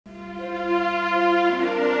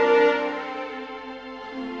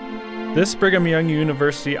This Brigham Young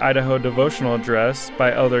University, Idaho devotional address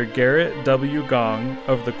by Elder Gerrit W. Gong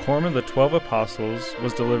of the Quorum of the 12 Apostles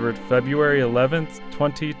was delivered February 11th,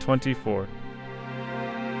 2024.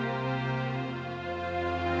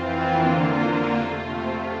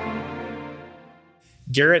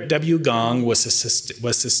 Gerrit W. Gong was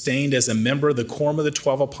sustained as a member of the Quorum of the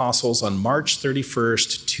 12 Apostles on March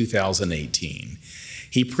 31st, 2018.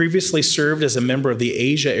 He previously served as a member of the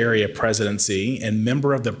Asia Area Presidency and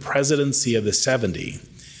member of the Presidency of the 70.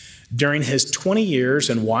 During his 20 years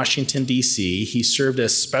in Washington, D.C., he served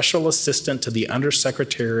as Special Assistant to the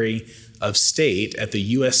Undersecretary of State at the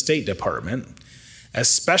U.S. State Department, as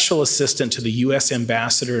Special Assistant to the U.S.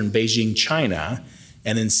 Ambassador in Beijing, China,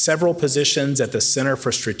 and in several positions at the Center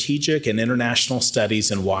for Strategic and International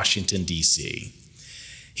Studies in Washington, D.C.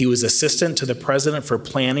 He was assistant to the president for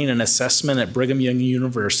planning and assessment at Brigham Young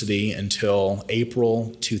University until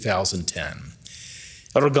April 2010.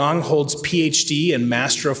 Elder Gong holds PhD and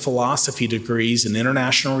Master of Philosophy degrees in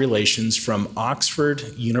International Relations from Oxford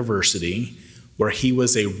University, where he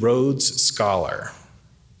was a Rhodes Scholar.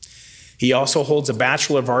 He also holds a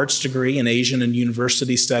Bachelor of Arts degree in Asian and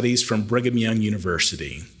University Studies from Brigham Young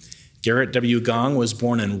University. Gerrit W. Gong was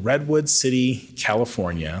born in Redwood City,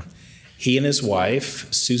 California. He and his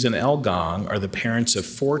wife, Susan L. Gong, are the parents of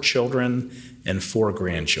 4 children and 4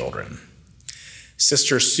 grandchildren.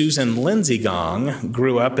 Sister Susan Lindsay Gong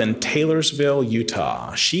grew up in Taylorsville,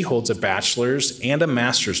 Utah. She holds a bachelor's and a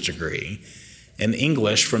master's degree in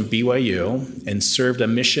English from BYU and served a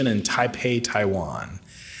mission in Taipei, Taiwan.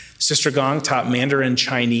 Sister Gong taught Mandarin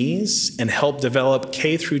Chinese and helped develop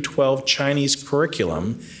K-12 Chinese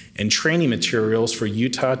curriculum and training materials for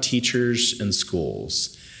Utah teachers and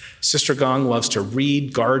schools. Sister Gong loves to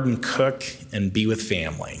read, garden, cook, and be with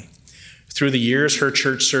family. Through the years, her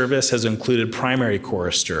church service has included primary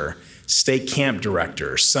chorister, state camp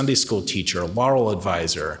director, Sunday school teacher, laurel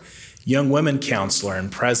advisor, young women counselor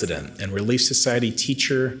and president, and Relief Society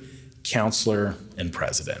teacher, counselor, and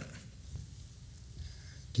president.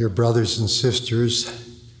 Dear brothers and sisters,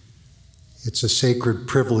 it's a sacred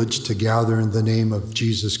privilege to gather in the name of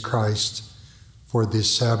Jesus Christ for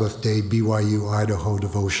this Sabbath day BYU-Idaho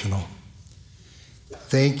devotional.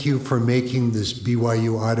 Thank you for making this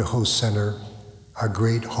BYU-Idaho Center a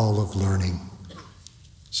great hall of learning.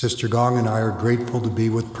 Sister Gong and I are grateful to be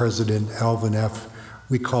with President Alvin F.,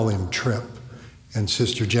 we call him Tripp, and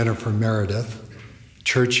Sister Jennifer Meredith,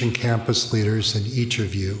 church and campus leaders, and each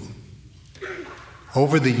of you.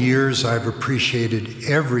 Over the years, I've appreciated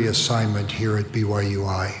every assignment here at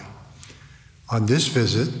BYU-I. On this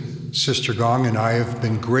visit, Sister Gong and I have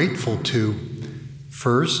been grateful to,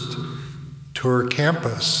 first, tour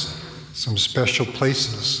campus, some special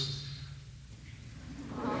places,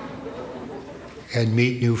 and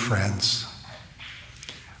meet new friends.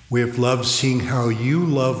 We have loved seeing how you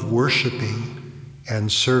love worshiping and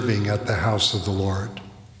serving at the house of the Lord.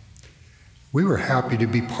 We were happy to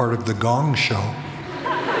be part of the Gong show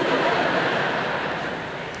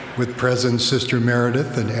with present Sister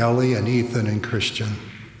Meredith and Ellie and Ethan and Christian.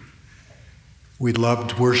 We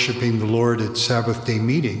loved worshiping the Lord at Sabbath day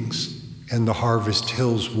meetings in the Harvest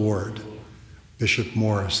Hills Ward, Bishop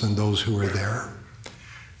Morris and those who were there.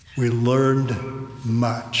 We learned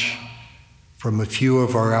much from a few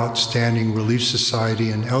of our outstanding Relief Society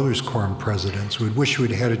and Elders Quorum presidents. We wish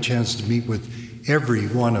we'd had a chance to meet with every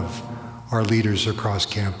one of our leaders across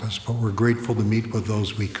campus, but we're grateful to meet with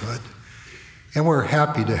those we could. And we're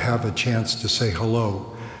happy to have a chance to say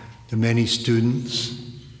hello to many students,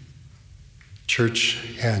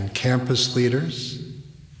 church and campus leaders,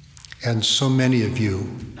 and so many of you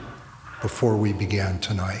before we began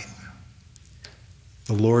tonight.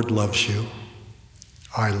 The Lord loves you.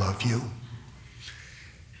 I love you.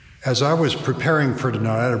 As I was preparing for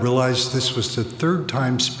tonight, I realized this was the 3rd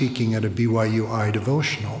time speaking at a BYU-I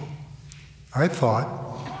devotional. I thought,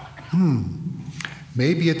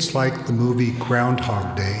 maybe it's like the movie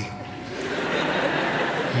Groundhog Day.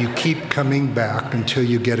 You keep coming back until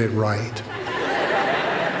you get it right.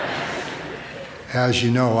 As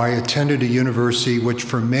you know, I attended a university which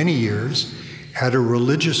for many years had a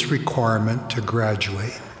religious requirement to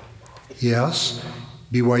graduate. Yes,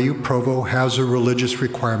 BYU Provo has a religious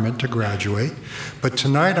requirement to graduate, but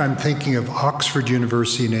tonight I'm thinking of Oxford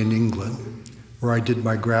University in England, where I did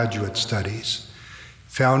my graduate studies.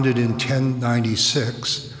 Founded in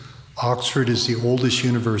 1096, Oxford is the oldest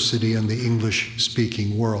university in the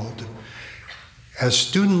English-speaking world. As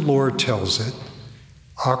student lore tells it,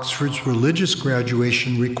 Oxford's religious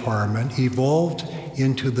graduation requirement evolved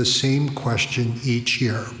into the same question each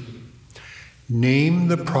year. Name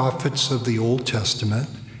the prophets of the Old Testament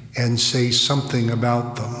and say something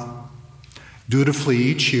about them. Dutifully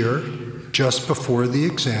each year, just before the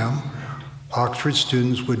exam, Oxford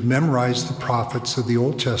students would memorize the prophets of the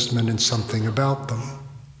Old Testament and something about them.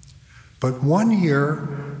 But one year,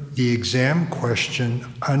 the exam question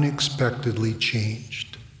unexpectedly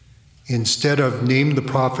changed. Instead of name the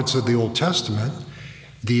prophets of the Old Testament,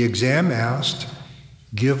 the exam asked,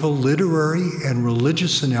 give a literary and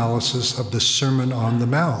religious analysis of the Sermon on the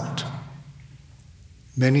Mount.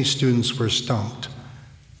 Many students were stumped,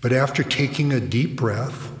 but after taking a deep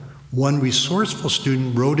breath, one resourceful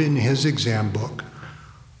student wrote in his exam book,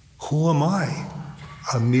 "Who am I,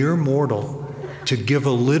 a mere mortal, to give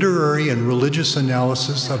a literary and religious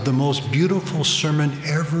analysis of the most beautiful sermon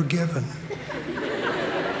ever given?"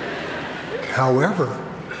 However,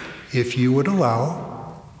 if you would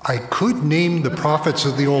allow, I could name the prophets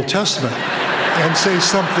of the Old Testament and say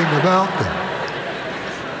something about them.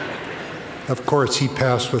 Of course, he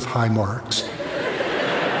passed with high marks.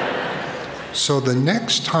 So the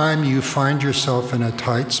next time you find yourself in a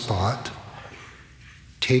tight spot,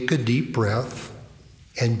 take a deep breath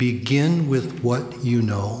and begin with what you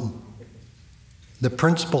know. The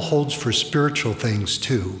principle holds for spiritual things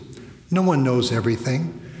too. No one knows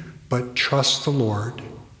everything, but trust the Lord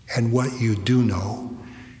and what you do know.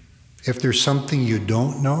 If there's something you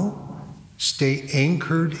don't know, stay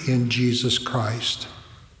anchored in Jesus Christ,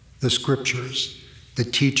 the scriptures, the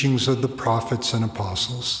teachings of the prophets and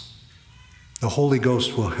apostles. The Holy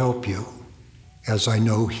Ghost will help you, as I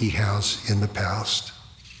know he has in the past.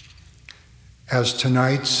 As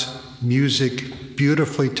tonight's music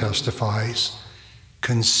beautifully testifies,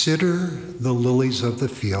 consider the lilies of the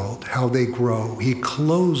field, how they grow. He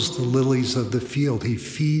clothes the lilies of the field. He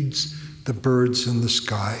feeds the birds in the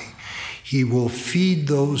sky. He will feed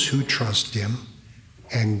those who trust him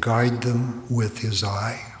and guide them with his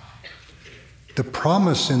eye. The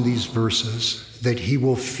promise in these verses that he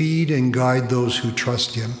will feed and guide those who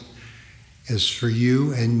trust him is for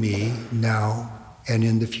you and me now and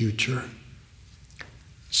in the future.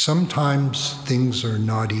 Sometimes things are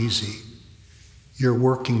not easy. You're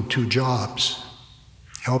working 2 jobs,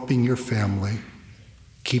 helping your family,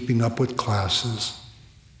 keeping up with classes,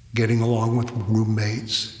 getting along with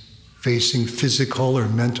roommates, facing physical or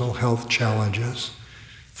mental health challenges,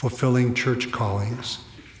 fulfilling church callings,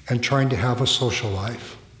 and trying to have a social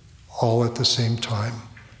life, all at the same time.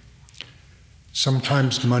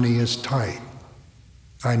 Sometimes money is tight.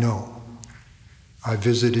 I know. I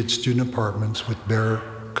visited student apartments with bare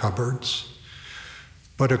cupboards.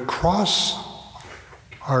 But across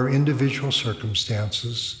our individual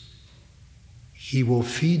circumstances, he will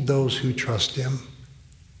feed those who trust him,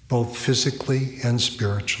 both physically and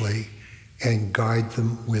spiritually, and guide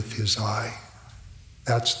them with his eye.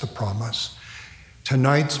 That's the promise.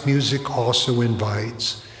 Tonight's music also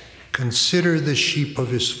invites, consider the sheep of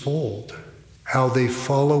his fold, how they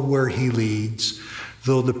follow where he leads.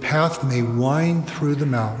 Though the path may wind through the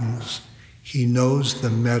mountains, he knows the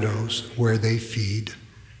meadows where they feed.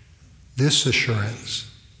 This assurance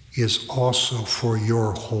is also for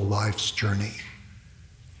your whole life's journey.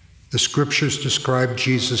 The scriptures describe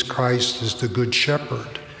Jesus Christ as the Good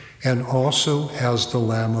Shepherd and also as the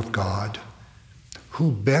Lamb of God.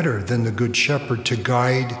 Who better than the Good Shepherd to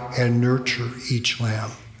guide and nurture each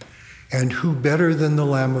lamb? And who better than the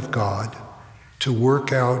Lamb of God to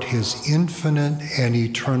work out his infinite and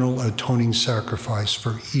eternal atoning sacrifice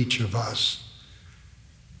for each of us?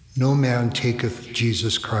 No man taketh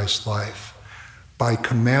Jesus Christ's life. By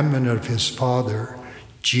commandment of his Father,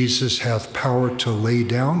 Jesus hath power to lay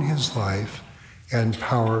down his life and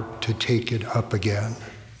power to take it up again.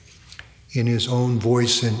 In his own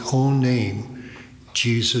voice and own name,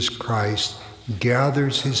 Jesus Christ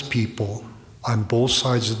gathers his people on both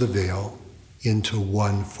sides of the veil into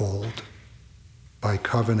one fold. By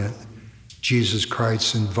covenant, Jesus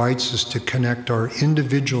Christ invites us to connect our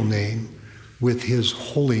individual name with his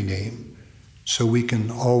holy name so we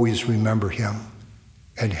can always remember him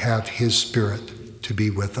and have his Spirit to be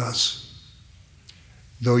with us.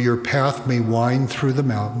 Though your path may wind through the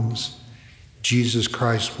mountains, Jesus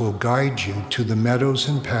Christ will guide you to the meadows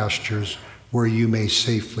and pastures where you may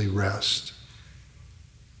safely rest.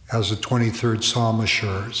 As the 23rd Psalm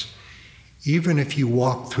assures, even if you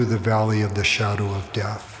walk through the valley of the shadow of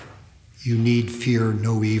death, you need fear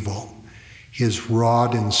no evil. His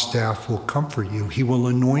rod and staff will comfort you. He will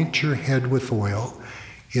anoint your head with oil.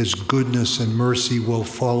 His goodness and mercy will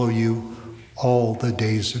follow you all the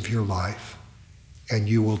days of your life, and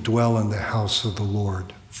you will dwell in the house of the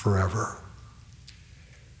Lord forever.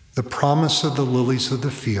 The promise of the lilies of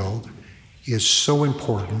the field is so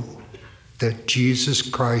important that Jesus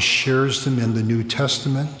Christ shares them in the New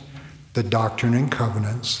Testament, the Doctrine and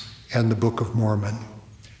Covenants, and the Book of Mormon.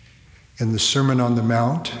 In the Sermon on the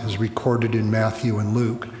Mount, as recorded in Matthew and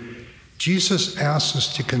Luke, Jesus asks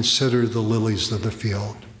us to consider the lilies of the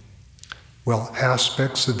field. While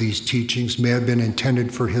aspects of these teachings may have been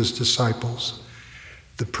intended for his disciples,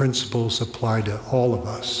 the principles apply to all of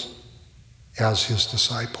us as his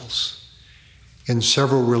disciples. In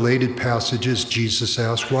several related passages, Jesus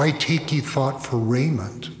asks, "Why take ye thought for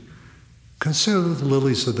raiment? Consider the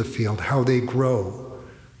lilies of the field, how they grow.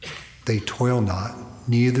 They toil not,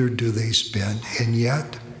 neither do they spin. And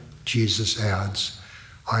yet," Jesus adds,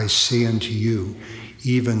 "I say unto you,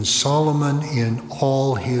 even Solomon in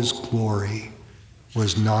all his glory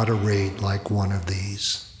was not arrayed like one of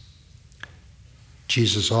these."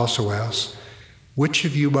 Jesus also asks, "Which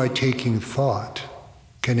of you by taking thought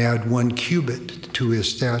can add 1 cubit to his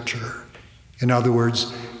stature?" In other words,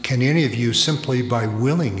 can any of you simply by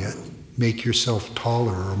willing it make yourself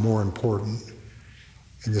taller or more important?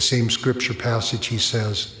 In the same scripture passage, he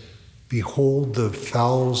says, "Behold the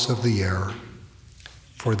fowls of the air,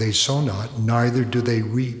 for they sow not, neither do they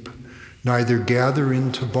reap, neither gather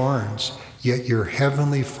into barns, yet your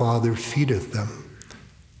heavenly Father feedeth them.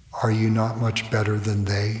 Are you not much better than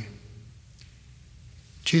they?"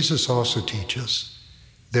 Jesus also teaches,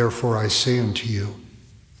 "Therefore I say unto you,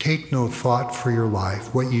 take no thought for your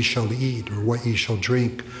life, what ye shall eat or what ye shall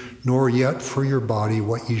drink, nor yet for your body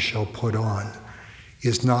what ye shall put on.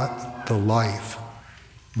 Is not the life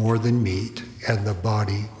more than meat, and the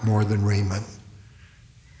body more than raiment?"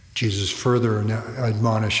 Jesus further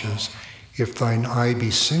admonishes, "If thine eye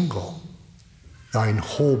be single, thine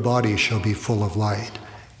whole body shall be full of light.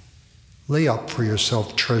 Lay up for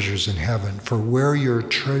yourself treasures in heaven, for where your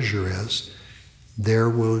treasure is, there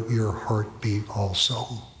will your heart be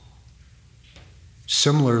also."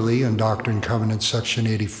 Similarly, in Doctrine and Covenants, section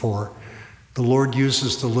 84, the Lord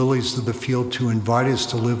uses the lilies of the field to invite us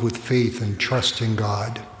to live with faith and trust in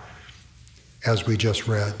God. As we just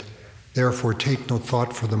read, "Therefore take no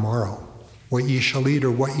thought for the morrow, what ye shall eat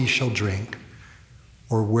or what ye shall drink,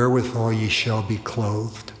 or wherewithal ye shall be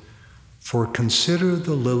clothed. For consider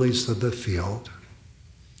the lilies of the field,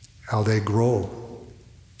 how they grow.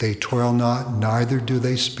 They toil not, neither do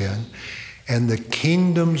they spin. And the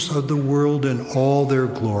kingdoms of the world and all their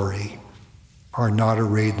glory are not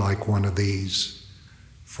arrayed like one of these.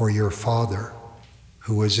 For your Father,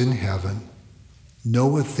 who is in heaven,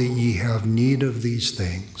 knoweth that ye have need of these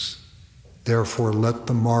things. Therefore let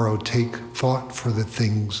the morrow take thought for the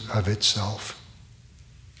things of itself."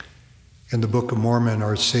 In the Book of Mormon,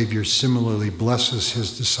 our Savior similarly blesses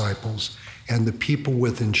his disciples and the people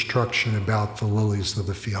with instruction about the lilies of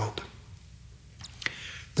the field.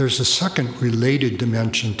 There's a second related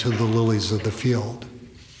dimension to the lilies of the field.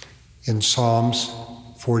 In Psalms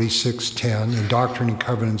 46:10 and Doctrine and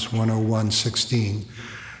Covenants 101:16,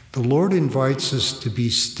 the Lord invites us to be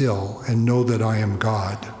still and know that I am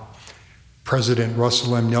God. President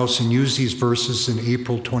Russell M. Nelson used these verses in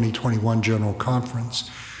April 2021 General Conference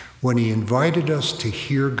when he invited us to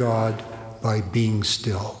hear God by being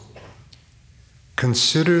still.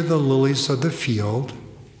 Consider the lilies of the field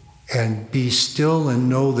and be still and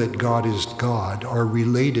know that God is God are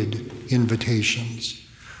related invitations.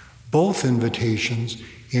 Both invitations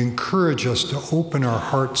encourage us to open our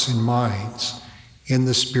hearts and minds in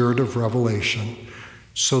the spirit of revelation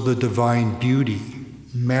so the divine beauty,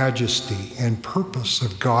 majesty, and purpose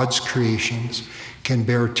of God's creations can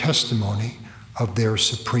bear testimony of their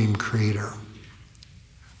supreme creator.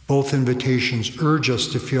 Both invitations urge us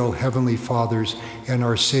to feel Heavenly Father's and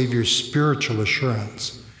our Savior's spiritual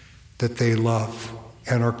assurance that they love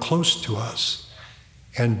and are close to us.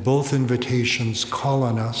 And both invitations call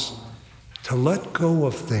on us to let go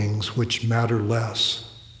of things which matter less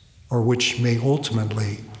or which may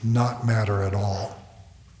ultimately not matter at all.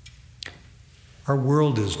 Our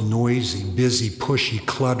world is noisy, busy, pushy,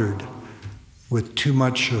 cluttered, with too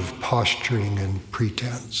much of posturing and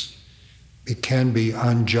pretense. It can be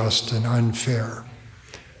unjust and unfair.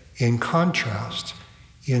 In contrast,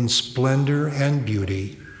 in splendor and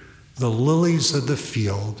beauty, the lilies of the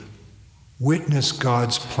field witness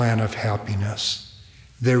God's plan of happiness.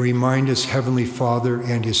 They remind us Heavenly Father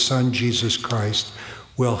and His Son Jesus Christ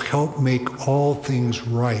will help make all things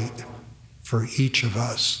right for each of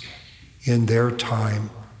us in their time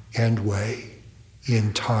and way,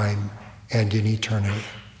 in time and in eternity.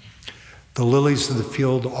 The lilies of the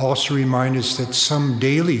field also remind us that some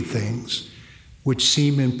daily things which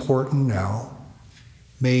seem important now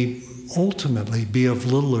may ultimately be of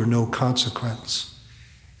little or no consequence.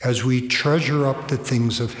 As we treasure up the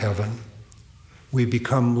things of heaven, we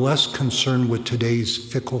become less concerned with today's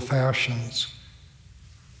fickle fashions,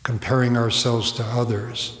 comparing ourselves to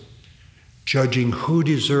others, judging who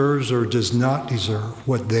deserves or does not deserve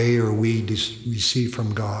what they or we receive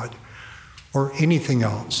from God, or anything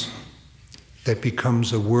else that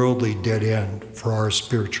becomes a worldly dead end for our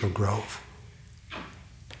spiritual growth.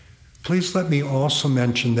 Please let me also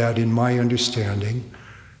mention that in my understanding,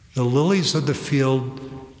 the lilies of the field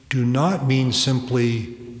do not mean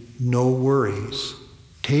simply no worries,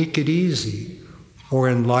 take it easy, or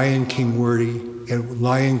in Lion King worry,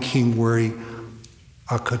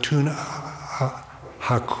 Hakuna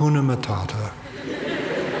Matata.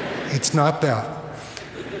 It's not that.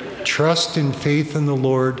 Trust and faith in the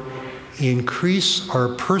Lord increase our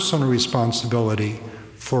personal responsibility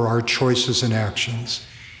for our choices and actions,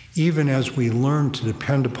 even as we learn to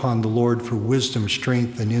depend upon the Lord for wisdom,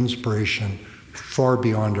 strength, and inspiration far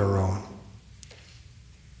beyond our own.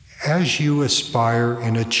 As you aspire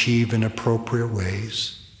and achieve in appropriate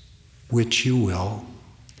ways, which you will,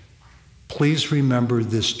 please remember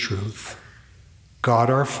this truth.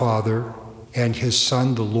 God our Father and His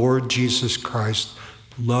Son, the Lord Jesus Christ,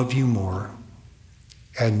 love you more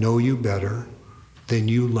and know you better than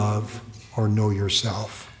you love or know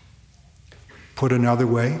yourself. Put another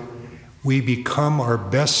way, we become our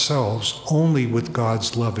best selves only with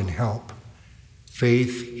God's love and help.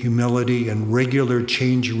 Faith, humility, and regular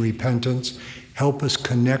change and repentance help us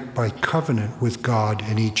connect by covenant with God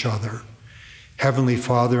and each other. Heavenly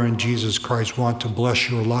Father and Jesus Christ want to bless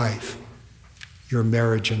your life, your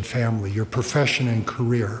marriage and family, your profession and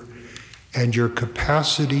career, and your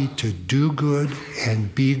capacity to do good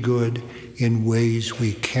and be good in ways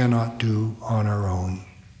we cannot do on our own.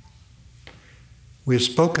 We have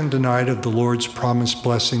spoken tonight of the Lord's promised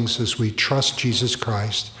blessings as we trust Jesus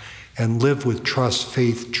Christ and live with trust,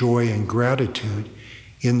 faith, joy, and gratitude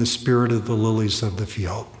in the spirit of the lilies of the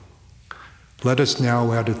field. Let us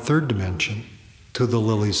now add a third dimension to the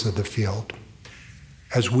lilies of the field.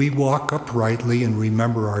 As we walk uprightly and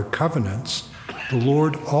remember our covenants, the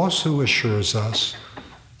Lord also assures us,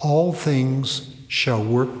 all things shall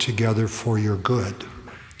work together for your good.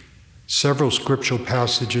 Several scriptural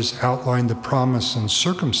passages outline the promise and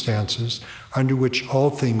circumstances under which all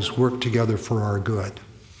things work together for our good.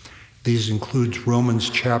 These include Romans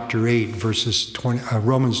chapter 8, verses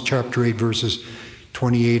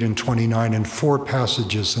 28 and 29, and 4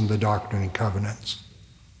 passages in the Doctrine and Covenants.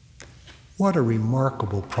 What a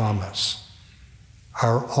remarkable promise.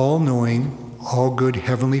 Our all-knowing, all-good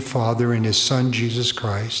Heavenly Father and His Son, Jesus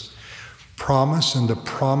Christ, promise, and the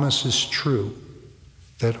promise is true,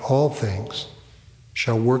 that all things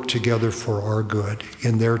shall work together for our good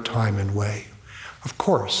in their time and way. Of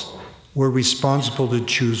course, we're responsible to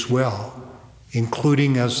choose well,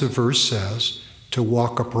 including, as the verse says, to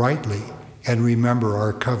walk uprightly and remember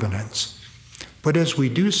our covenants. But as we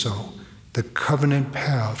do so, the covenant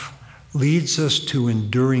path leads us to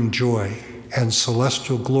enduring joy and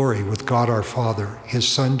celestial glory with God our Father, His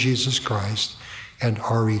Son Jesus Christ, and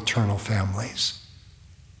our eternal families.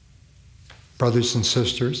 Brothers and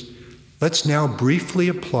sisters, let's now briefly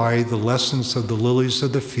apply the lessons of the lilies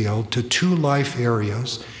of the field to 2 life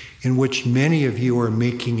areas in which many of you are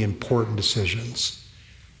making important decisions: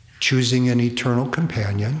 choosing an eternal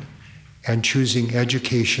companion and choosing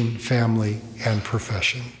education, family, and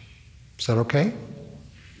profession. Is that okay?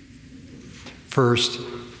 First,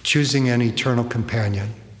 choosing an eternal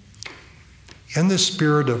companion. In the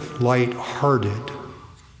spirit of light-hearted,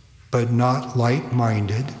 but not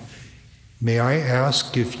light-minded, may I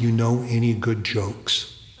ask if you know any good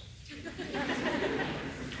jokes?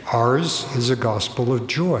 Ours is a gospel of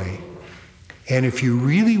joy. And if you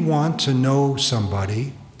really want to know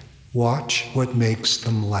somebody, watch what makes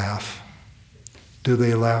them laugh. Do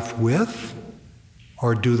they laugh with,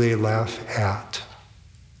 or do they laugh at?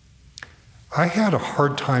 I had a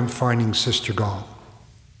hard time finding Sister Gong.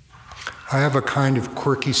 I have a kind of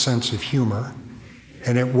quirky sense of humor,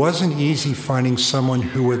 and it wasn't easy finding someone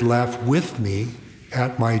who would laugh with me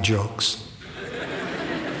at my jokes.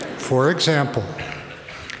 For example,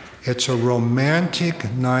 it's a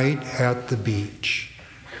romantic night at the beach.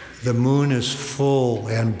 The moon is full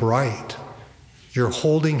and bright. You're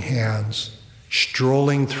holding hands,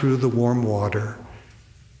 strolling through the warm water.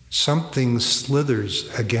 Something slithers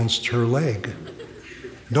against her leg.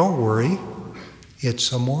 Don't worry,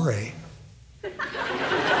 it's amore.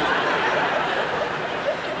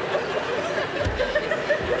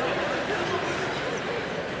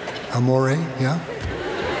 Amore, yeah?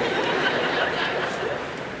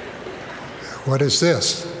 What is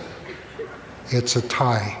this? It's a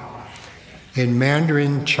tie. In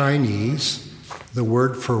Mandarin Chinese, the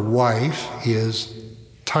word for wife is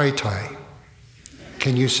tai tai.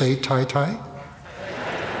 Can you say tai tai?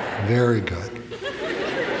 Very good.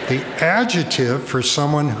 The adjective for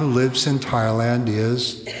someone who lives in Thailand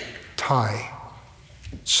is Thai.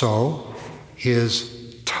 So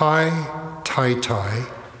his tied,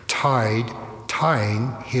 tying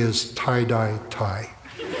his tie-dye tie.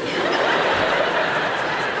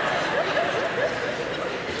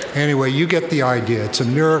 Anyway, you get the idea. It's a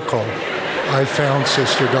miracle I found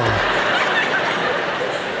Sister Gong.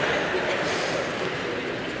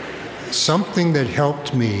 Something that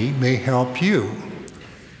helped me may help you.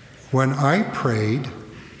 When I prayed,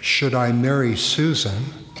 should I marry Susan,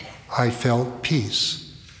 I felt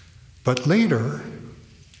peace. But later,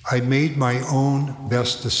 I made my own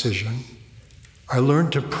best decision. I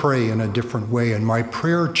learned to pray in a different way, and my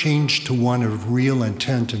prayer changed to one of real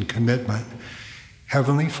intent and commitment.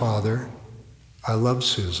 Heavenly Father, I love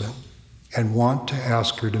Susan and want to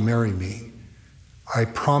ask her to marry me. I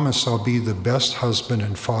promise I'll be the best husband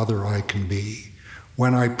and father I can be.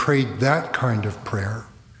 When I prayed that kind of prayer,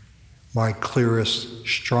 my clearest,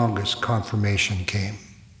 strongest confirmation came.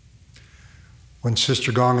 When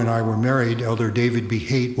Sister Gong and I were married, Elder David B.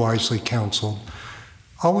 Haight wisely counseled,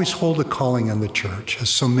 always hold a calling in the church, as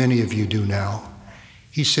so many of you do now.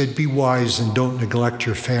 He said, be wise and don't neglect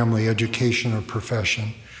your family, education, or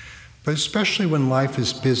profession. But especially when life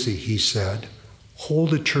is busy, he said,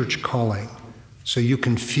 hold a church calling so you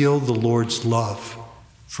can feel the Lord's love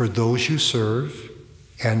for those you serve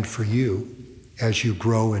and for you as you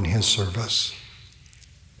grow in his service.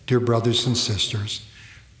 Dear brothers and sisters,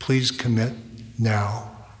 please commit now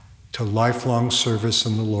to lifelong service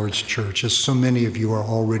in the Lord's church, as so many of you are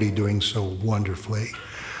already doing so wonderfully.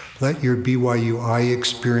 Let your BYU-I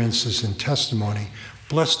experiences and testimony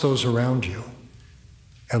bless those around you.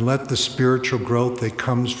 And let the spiritual growth that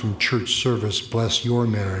comes from church service bless your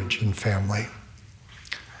marriage and family.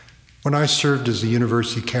 When I served as a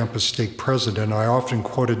university campus stake president, I often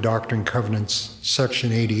quoted Doctrine and Covenants,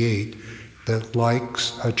 section 88, that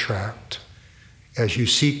likes attract. As you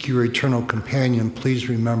seek your eternal companion, please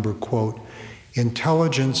remember, quote,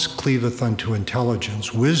 intelligence cleaveth unto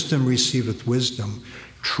intelligence, wisdom receiveth wisdom,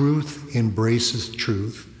 truth embraceth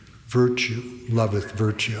truth, virtue loveth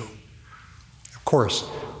virtue. Of course,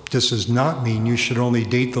 this does not mean you should only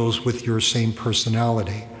date those with your same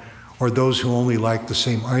personality or those who only like the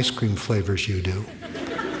same ice cream flavors you do.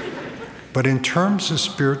 But in terms of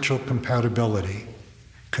spiritual compatibility,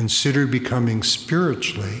 consider becoming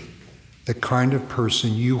spiritually the kind of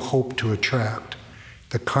person you hope to attract,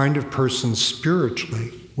 the kind of person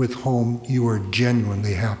spiritually with whom you are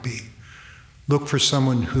genuinely happy. Look for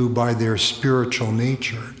someone who, by their spiritual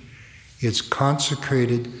nature, is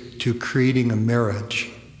consecrated to creating a marriage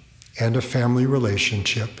and a family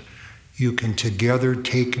relationship you can together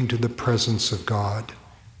take into the presence of God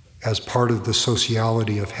as part of the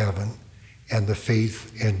sociality of heaven and the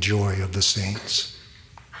faith and joy of the saints.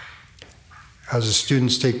 As a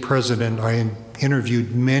student stake president, I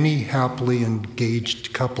interviewed many happily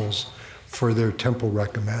engaged couples for their temple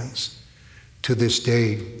recommends. To this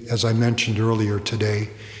day, as I mentioned earlier today,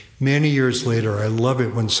 many years later, I love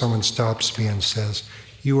it when someone stops me and says,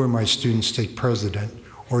 you were my student stake president,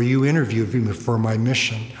 or you interviewed me for my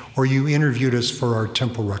mission, or you interviewed us for our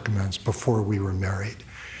temple recommends before we were married.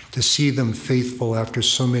 To see them faithful after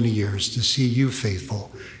so many years, to see you faithful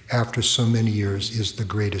after so many years is the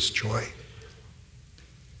greatest joy.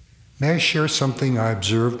 May I share something I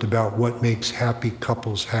observed about what makes happy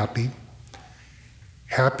couples happy?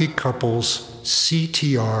 Happy couples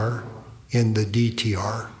CTR in the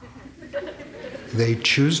DTR. They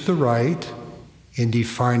choose the right in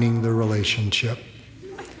defining the relationship.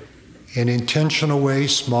 In intentional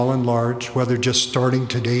ways, small and large, whether just starting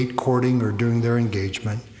to date, courting, or during their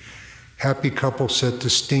engagement, happy couples set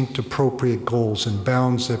distinct, appropriate goals and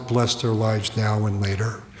bounds that bless their lives now and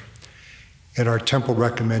later. In our temple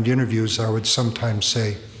recommend interviews, I would sometimes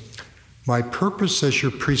say, my purpose as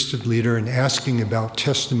your priesthood leader in asking about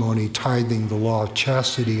testimony, tithing, the law of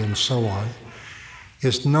chastity, and so on,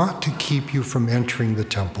 is not to keep you from entering the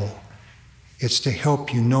temple. It's to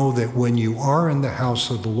help you know that when you are in the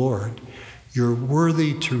house of the Lord, you're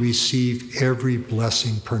worthy to receive every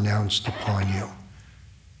blessing pronounced upon you,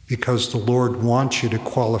 because the Lord wants you to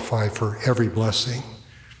qualify for every blessing.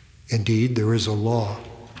 Indeed, there is a law,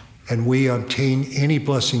 and we obtain any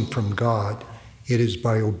blessing from God, it is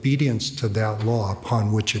by obedience to that law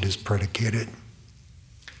upon which it is predicated.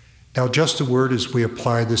 Now, just a word as we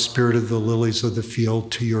apply the spirit of the lilies of the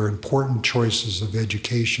field to your important choices of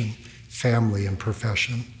education, family, and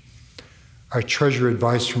profession. I treasure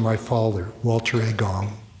advice from my father, Walter A.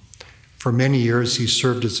 Gong. For many years, he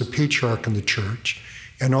served as a patriarch in the church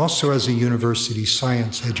and also as a university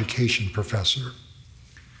science education professor.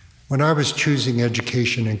 When I was choosing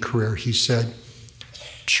education and career, he said,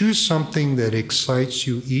 choose something that excites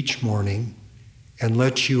you each morning and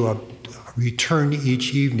lets you return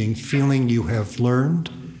each evening feeling you have learned,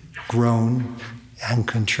 grown, and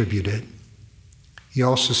contributed. He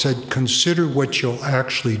also said, consider what you'll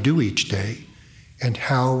actually do each day and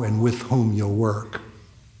how and with whom you'll work.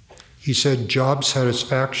 He said, job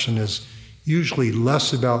satisfaction is usually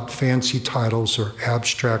less about fancy titles or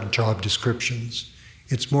abstract job descriptions.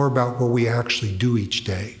 It's more about what we actually do each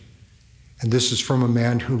day. And this is from a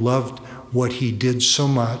man who loved what he did so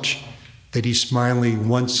much that he smilingly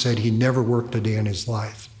once said he never worked a day in his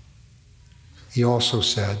life. He also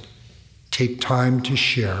said, take time to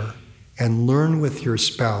share and learn with your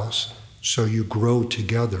spouse so you grow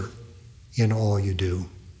together in all you do.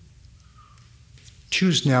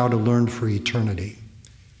 Choose now to learn for eternity.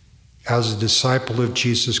 As a disciple of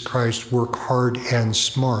Jesus Christ, work hard and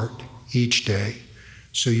smart each day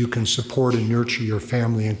so you can support and nurture your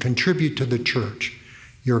family and contribute to the church,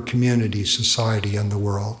 your community, society, and the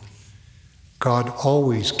world. God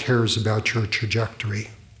always cares about your trajectory.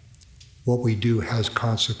 What we do has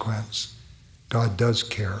consequence. God does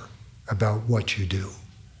care about what you do.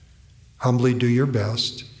 Humbly do your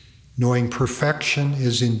best, knowing perfection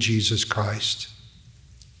is in Jesus Christ.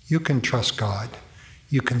 You can trust God.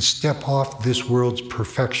 You can step off this world's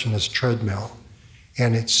perfectionist treadmill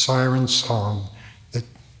and its siren song that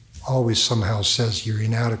always somehow says you're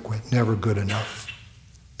inadequate, never good enough.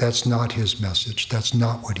 That's not his message. That's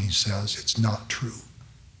not what he says. It's not true.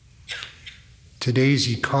 Today's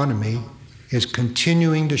economy is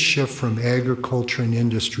continuing to shift from agriculture and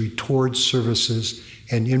industry towards services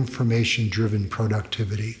and information-driven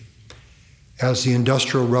productivity. As the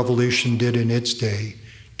Industrial Revolution did in its day,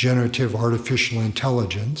 generative artificial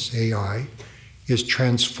intelligence, AI, is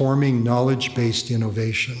transforming knowledge-based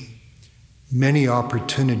innovation. Many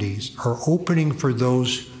opportunities are opening for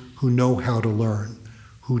those who know how to learn,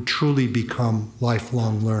 who truly become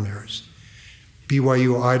lifelong learners.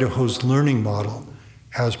 BYU-Idaho's learning model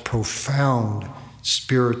has profound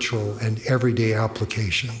spiritual and everyday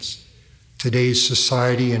applications. Today's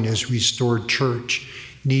society and his restored church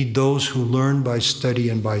need those who learn by study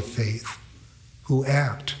and by faith, who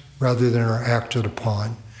act rather than are acted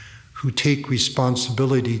upon, who take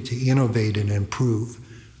responsibility to innovate and improve,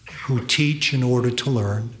 who teach in order to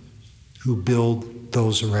learn, who build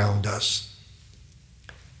those around us.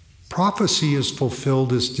 Prophecy is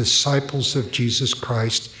fulfilled as disciples of Jesus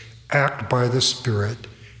Christ act by the Spirit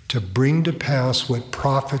to bring to pass what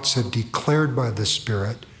prophets have declared by the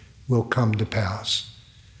Spirit will come to pass.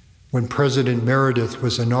 When President Meredith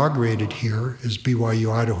was inaugurated here as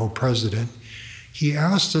BYU-Idaho president, he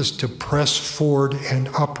asked us to press forward and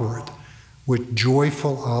upward with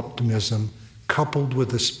joyful optimism coupled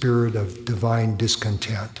with a spirit of divine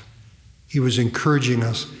discontent. He was encouraging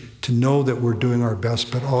us to know that we're doing our best,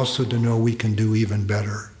 but also to know we can do even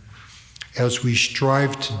better. As we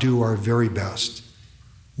strive to do our very best,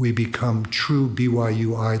 we become true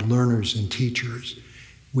BYU-I learners and teachers.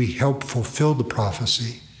 We help fulfill the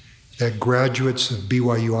prophecy that graduates of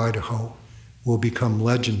BYU-Idaho will become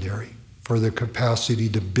legendary for their capacity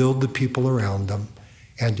to build the people around them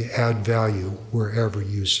and to add value wherever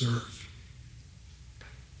you serve.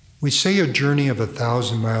 We say a journey of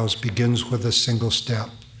 1,000 miles begins with a single step.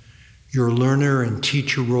 Your learner and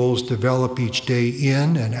teacher roles develop each day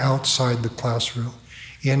in and outside the classroom,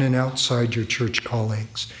 in and outside your church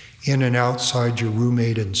callings, in and outside your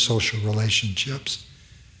roommate and social relationships.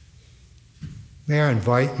 May I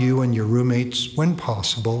invite you and your roommates, when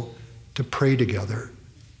possible, to pray together,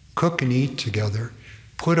 cook and eat together,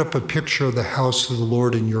 put up a picture of the house of the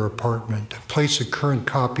Lord in your apartment, place a current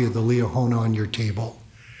copy of the Liahona on your table.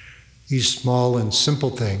 These small and simple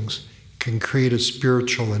things can create a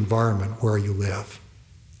spiritual environment where you live.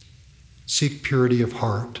 Seek purity of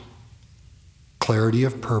heart, clarity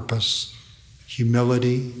of purpose,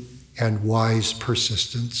 humility, and wise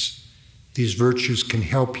persistence. These virtues can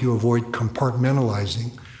help you avoid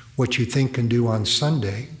compartmentalizing what you think and do on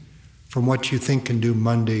Sunday from what you think and do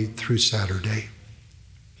Monday through Saturday.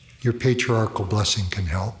 Your patriarchal blessing can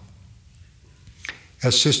help.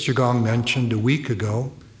 As Sister Gong mentioned a week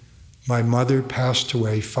ago, my mother passed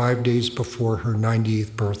away 5 days before her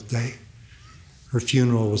 90th birthday. Her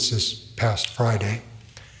funeral was this past Friday.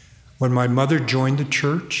 When my mother joined the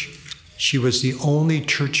church, she was the only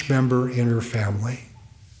church member in her family.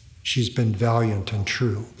 She's been valiant and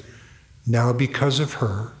true. Now, because of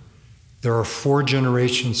her, there are 4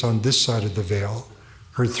 generations on this side of the veil,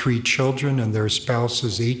 her 3 children and their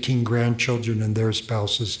spouses, 18 grandchildren and their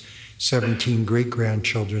spouses, 17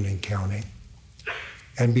 great-grandchildren and counting.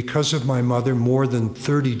 And because of my mother, more than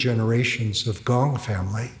 30 generations of Gong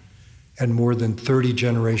family and more than 30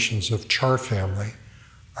 generations of Char family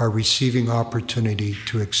are receiving opportunity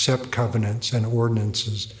to accept covenants and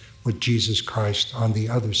ordinances with Jesus Christ on the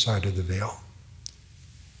other side of the veil.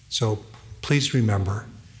 So please remember,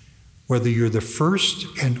 whether you're the first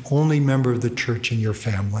and only member of the church in your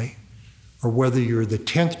family, or whether you're the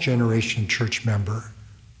 10th generation church member,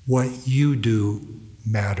 what you do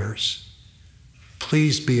matters.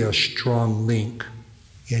 Please be a strong link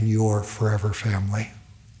in your forever family.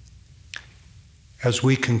 As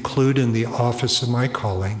we conclude in the office of my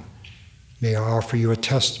calling, may I offer you a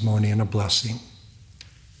testimony and a blessing.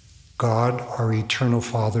 God, our eternal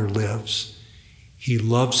Father, lives. He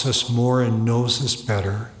loves us more and knows us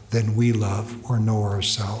better than we love or know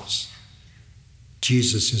ourselves.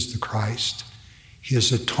 Jesus is the Christ.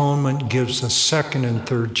 His atonement gives us second and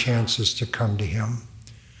third chances to come to him.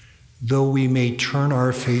 Though we may turn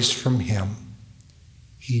our face from him,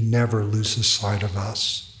 he never loses sight of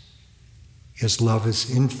us. His love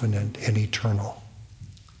is infinite and eternal.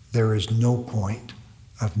 There is no point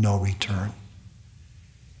of no return.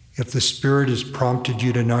 If the Spirit has prompted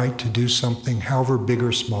you tonight to do something, however big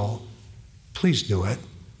or small, please do it.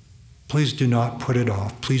 Please do not put it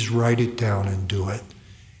off. Please write it down and do it.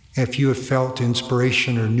 If you have felt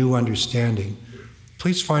inspiration or new understanding,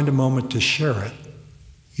 please find a moment to share it.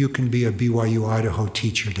 You can be a BYU-Idaho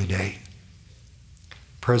teacher today.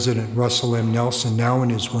 President Russell M. Nelson, now in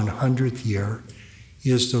his 100th year,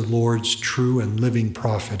 is the Lord's true and living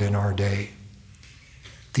prophet in our day.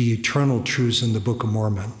 The eternal truths in the Book of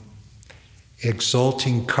Mormon,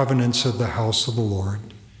 exalting covenants of the house of the Lord,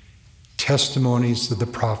 testimonies of the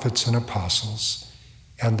prophets and apostles,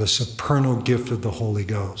 and the supernal gift of the Holy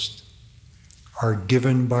Ghost are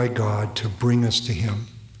given by God to bring us to him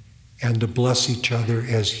and to bless each other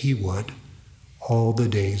as he would all the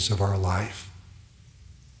days of our life.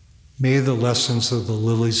 May the lessons of the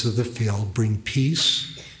lilies of the field bring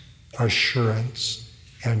peace, assurance,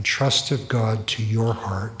 and trust of God to your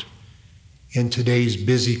heart. In today's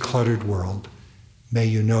busy, cluttered world, may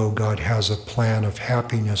you know God has a plan of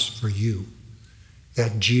happiness for you,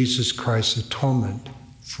 that Jesus Christ's atonement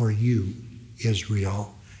for you is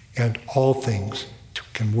real, and all things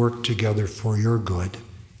can work together for your good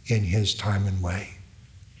in his time and way.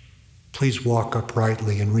 Please walk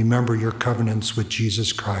uprightly and remember your covenants with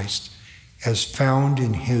Jesus Christ as found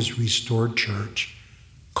in his restored church,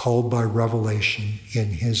 called by revelation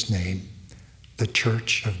in his name, the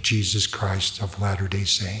Church of Jesus Christ of Latter-day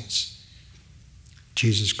Saints.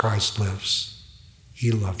 Jesus Christ lives.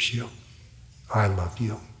 He loves you. I love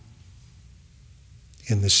you.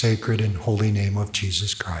 In the sacred and holy name of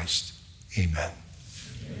Jesus Christ, amen.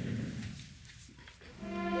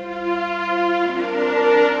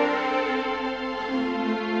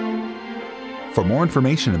 For more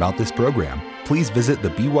information about this program, please visit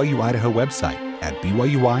the BYU-Idaho website at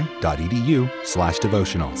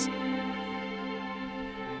byui.edu/devotionals.